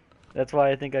 That's why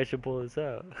I think I should pull this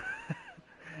out.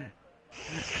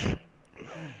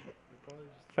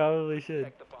 Probably should.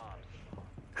 Protect the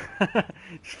bombs.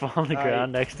 Just fall on the Alright.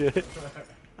 ground next to it.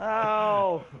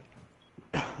 Ow!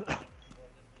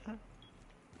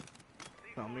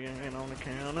 I'm getting on the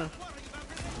counter.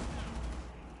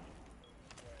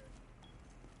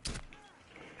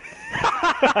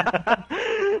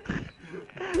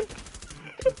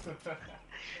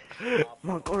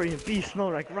 Mongolian beef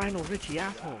smell like Rhino Richie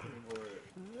asshole.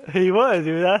 He was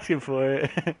asking for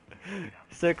it.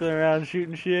 Circling around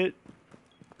shooting shit.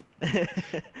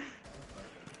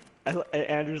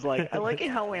 Andrew's like, I like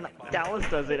it how when Dallas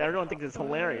does it, everyone thinks it's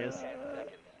hilarious.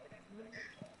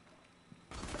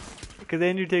 Because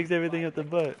Andrew takes everything up the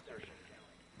butt.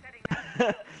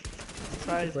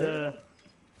 Tries to.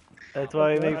 That's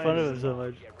why I make fun of him so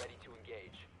much. Get ready to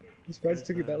engage. These guys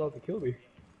took it that long to kill me.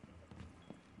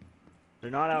 They're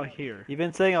not out here. You've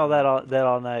been saying all that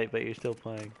all night, but you're still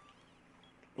playing.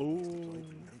 Ooh.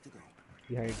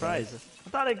 Behind you Surprise.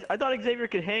 guys. I thought Xavier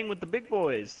could hang with the big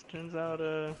boys. Turns out,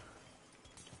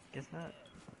 guess not.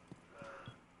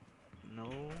 No.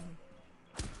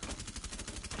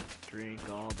 Drink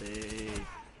all day.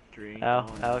 Drink Ow, all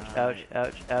ouch, night. ouch,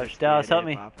 ouch, ouch. Let's Dallas, get help it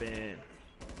me. poppin'.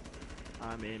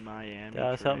 I'm in Miami.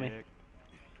 Dallas, help me. trick.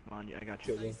 Come on, I got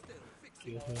you. Kill one.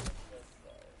 Kill one.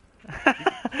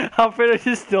 Alfredo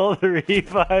just stole the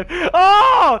revive.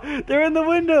 Oh! They're in the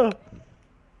window!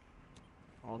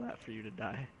 All that for you to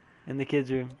die. In the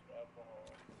kids' room.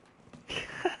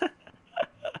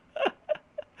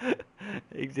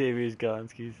 Xavier's gone,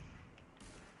 skis.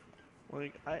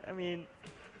 Like, I mean,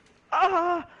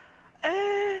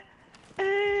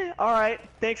 alright,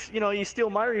 thanks, you steal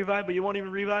my revive, but you won't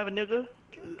even revive a nigga?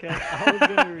 Okay. I was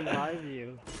gonna revive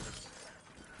you.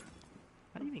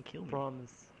 How do you even kill me?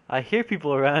 Promise. I hear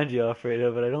people around you,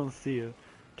 Alfredo, but I don't see you.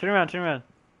 Turn around, turn around.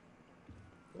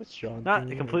 What's Sean Not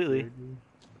doing? completely.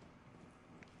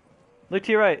 Look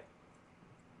to your right.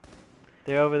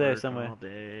 They're over there Work somewhere. all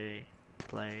day,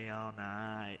 play all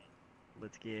night,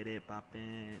 let's get it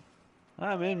poppin'.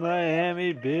 I'm in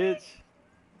Miami, bitch.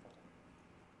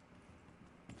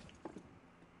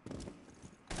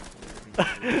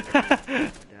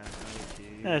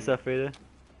 That's Alfredo.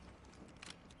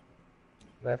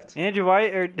 Left. Andrew, why,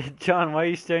 or John, why are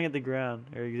you staring at the ground?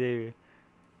 Or Xavier?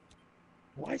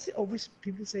 Why is it always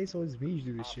people say it's always me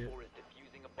who do this Op shit? 4 is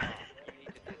defusing a bomb. You need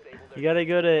to disable their You gotta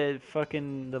go to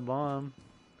fucking the bomb.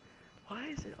 Why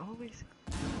is it always...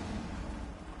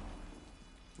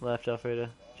 Left, Alfredo.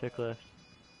 Check left.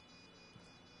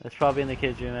 That's probably in the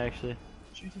kids' room, actually.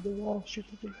 Shoot to the wall, shoot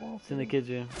to the wall. It's in the kids'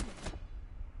 room.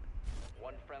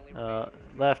 one friendly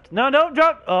Left. No, don't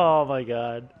drop! Oh my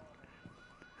god.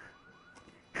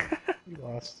 We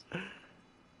lost.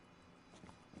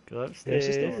 Go There's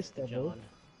just upstairs. always double. John.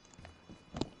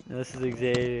 No, this is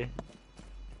Xavier.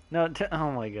 No,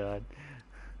 oh my god.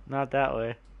 Not that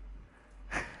way.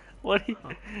 What do you...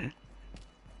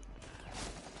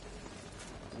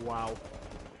 Wow.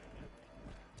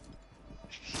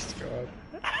 God.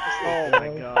 Oh my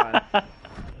god.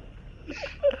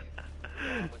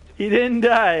 He didn't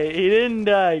die. He didn't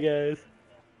die, guys.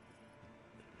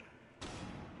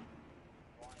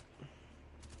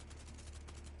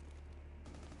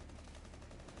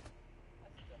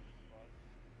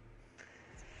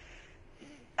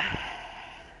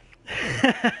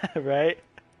 Right?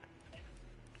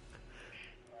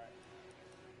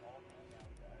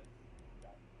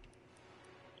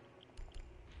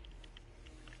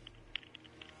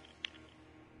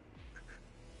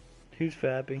 Who's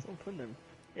fapping? Someone put them.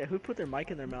 Yeah, who put their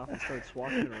mic in their mouth and started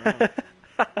swashing it around?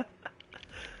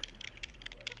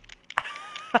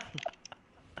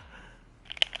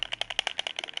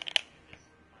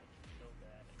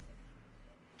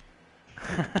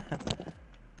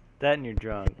 That and you're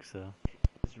drunk, so.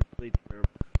 It's really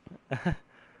terrible.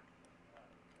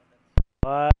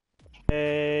 Why?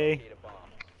 locate a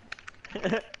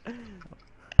bomb.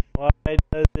 Why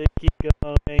does it keep going?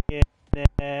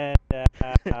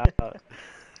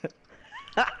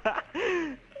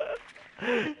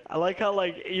 I like how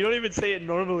like you don't even say it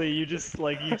normally. You just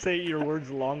like you say your words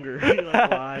longer. You're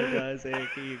like, why does it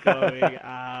keep going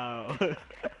out?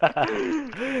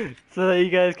 So that you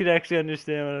guys can actually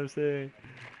understand what I'm saying.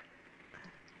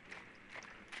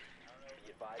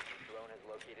 Be advised your drone has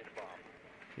located a bomb.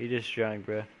 You just drunk,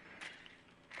 bro.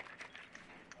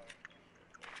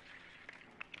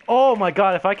 Oh my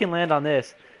god, if I can land on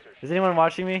this. Is anyone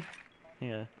watching me?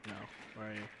 Yeah. No, where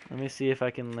are you? Let me see if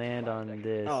I can land on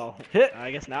this. Oh, Hit.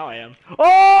 I guess now I am.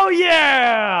 Oh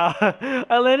yeah!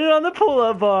 I landed on the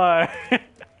pull-up bar. Proceed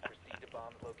to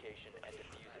bomb's location and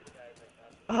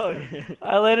defuse it. Oh,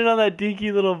 I landed on that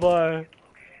dinky little bar.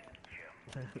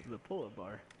 the pull-up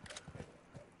bar.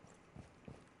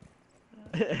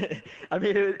 I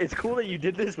mean, it's cool that you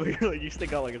did this, but you're like, you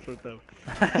stick out like a sore thumb.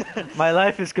 My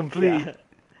life is complete. Yeah.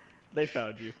 They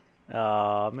found you.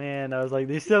 Oh man, I was like,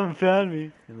 they still haven't found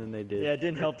me, and then they did. Yeah, it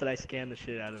didn't help that I scanned the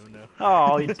shit out of him, though.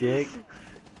 Oh, you dick.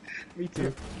 Me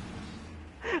too.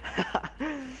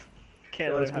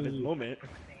 Can't let him have his moment.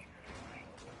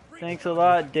 Thanks a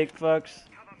lot, dick fucks.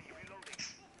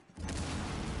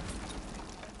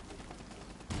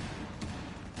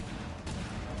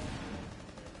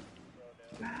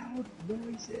 Loud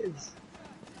noises.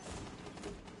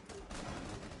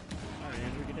 Alright,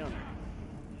 Andrew, get down there.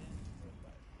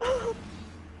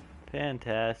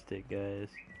 Fantastic, guys.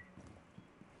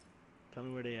 Tell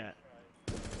me where they at.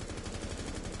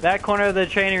 Back corner of the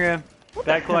training room.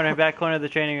 Back corner of the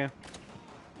training room.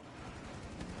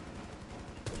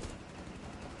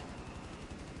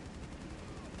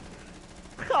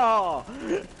 Oh!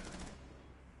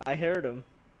 I heard him.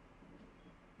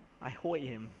 I hoy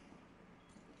him.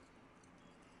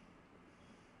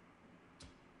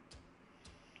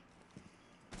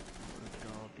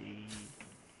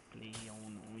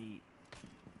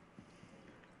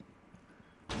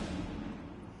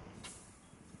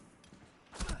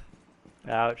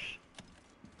 Ouch.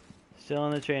 Still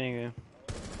in the training room.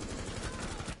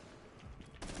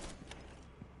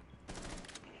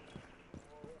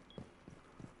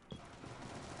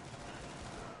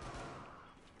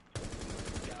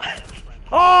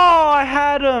 Oh, I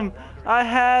had him! I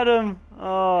had him!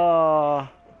 Oh.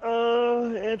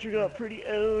 Oh, Andrew got pretty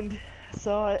owned. I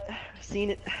saw it. I seen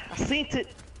it. I seen it!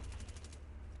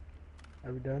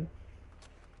 Are we done?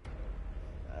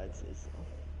 I'd say so.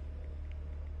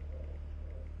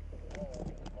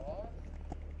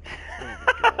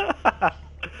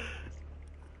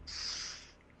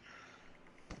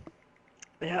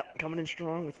 Yeah, coming in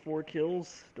strong with 4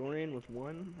 kills. Dorian with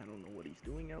 1. I don't know what he's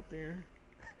doing out there.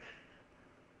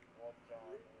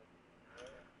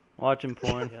 Watching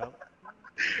porn.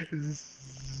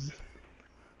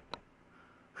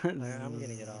 I'm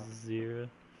gonna get off. 0.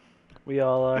 We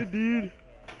all are. Dude.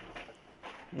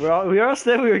 We all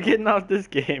said we were getting off this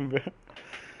game, bro.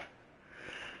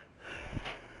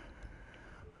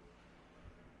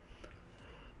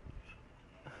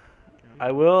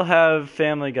 I will have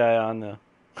Family Guy on though.